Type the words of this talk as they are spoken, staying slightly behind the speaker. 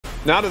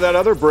Now to that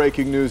other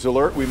breaking news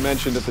alert we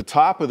mentioned at the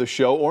top of the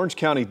show. Orange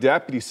County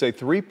deputies say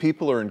 3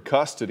 people are in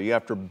custody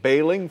after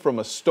bailing from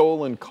a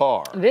stolen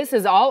car. This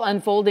is all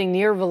unfolding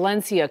near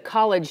Valencia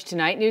College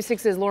tonight. News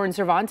 6's Lauren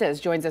Cervantes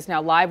joins us now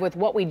live with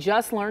what we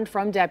just learned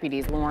from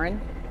deputies.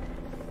 Lauren.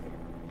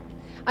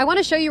 I want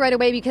to show you right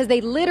away because they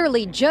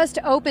literally just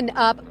opened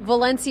up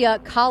Valencia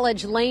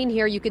College lane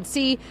here. You could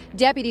see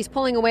deputies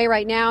pulling away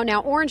right now. Now,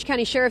 Orange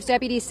County Sheriff's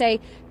deputies say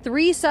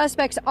 3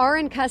 suspects are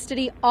in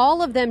custody,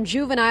 all of them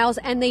juveniles,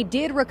 and they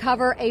did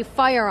recover a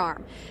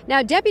firearm.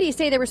 Now, deputies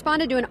say they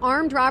responded to an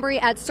armed robbery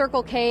at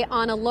Circle K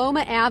on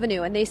Aloma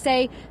Avenue, and they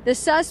say the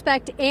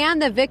suspect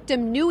and the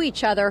victim knew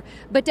each other,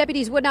 but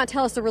deputies would not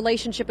tell us the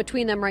relationship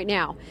between them right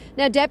now.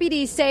 Now,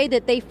 deputies say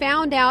that they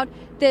found out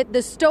that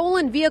the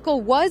stolen vehicle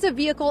was a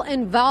vehicle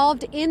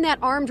involved in that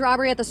armed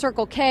robbery at the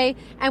Circle K,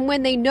 and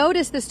when they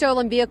noticed the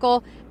stolen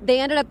vehicle, they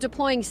ended up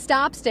deploying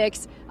stop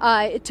sticks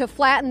to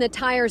flatten the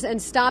tires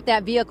and stop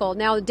that vehicle.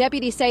 Now, the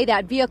deputies say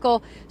that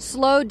vehicle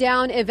slowed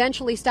down,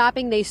 eventually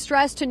stopping. They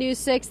stressed to News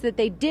 6 that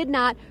they did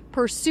not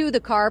pursue the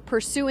car,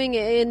 pursuing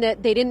in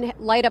that they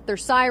didn't light up their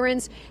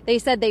sirens. They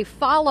said they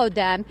followed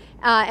them,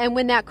 and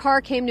when that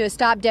car came to a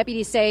stop,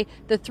 deputies say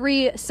the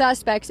 3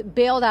 suspects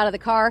bailed out of the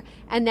car,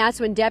 and that's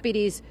when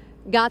deputies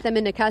got them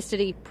into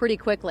custody pretty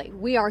quickly.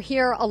 We are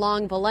here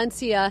along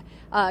Valencia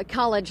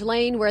College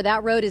Lane, where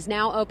that road is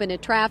now open to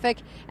traffic.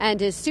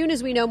 And as soon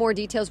as we know more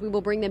details, we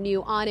will bring them to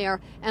you on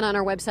air and on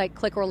our website,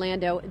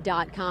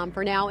 clickorlando.com.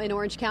 For now, in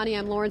Orange County,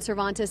 I'm Lauren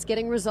Cervantes,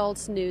 getting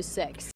results, News 6.